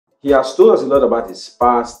he has told us a lot about his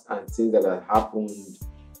past and things that have happened.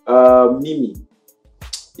 Mimi,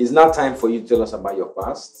 it's now time for you to tell us about your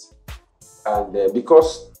past. And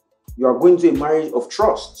because you are going to a marriage of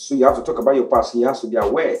trust, so you have to talk about your past. He has to be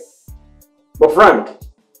aware. But Frank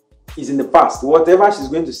is in the past. Whatever she's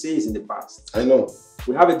going to say is in the past. I know.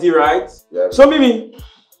 We have a deal, right? Yeah. So Mimi,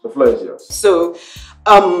 the floor is yours. So,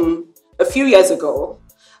 a few years ago,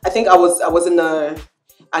 I think I was in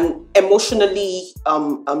an emotionally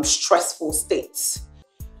stressful state.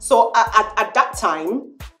 So at that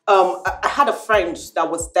time, I had a friend that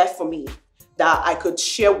was there for me that I could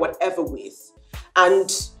share whatever with.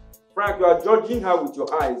 And Frank, you are judging her with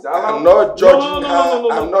your eyes. I'm not judging her.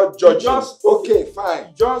 No. I'm not judging. Okay,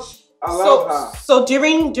 fine. Just allow her. So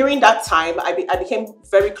during that time, I became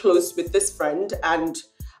very close with this friend, and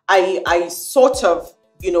I sort of,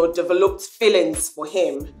 developed feelings for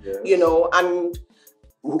him, Yes. And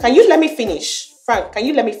can you let me finish? Frank, can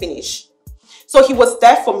you let me finish? So he was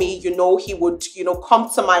there for me, he would, come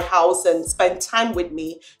to my house and spend time with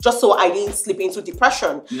me just so I didn't slip into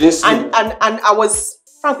depression. Listen. And I was,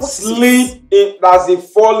 Frank, what's Sleep as they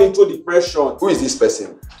fall into depression. Who is this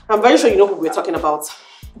person? I'm very sure you know who we're talking about.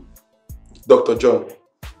 Dr. John.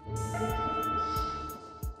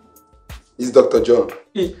 It's Dr. John.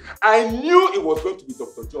 I knew it was going to be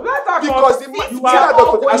Dr. John. Because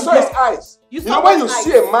I saw his eyes. You know when you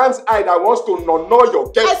see a man's eye that wants to know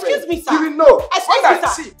your girlfriend. Excuse me, sir. You will know. Excuse me,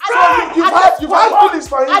 sir. You've had feelings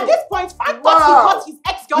for him. At this point, Frank thought he got his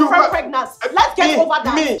ex-girlfriend pregnant. Let's get over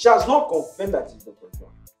that. She has not confirmed that it's Dr. John.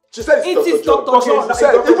 She said It is Dr. John. She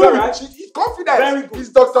said, she's confident. Very good. It's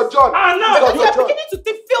Dr. John. You're beginning to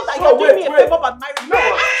feel that you're doing me a favor by marrying me.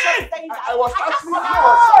 I was asking you,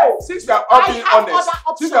 since we are all being honest.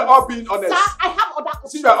 Since we are all being honest. Sir, I have other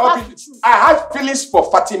options. Since we are all being, I had feelings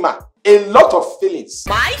for Fatima. A lot of feelings.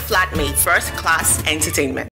 My Flatmates First Class Entertainment.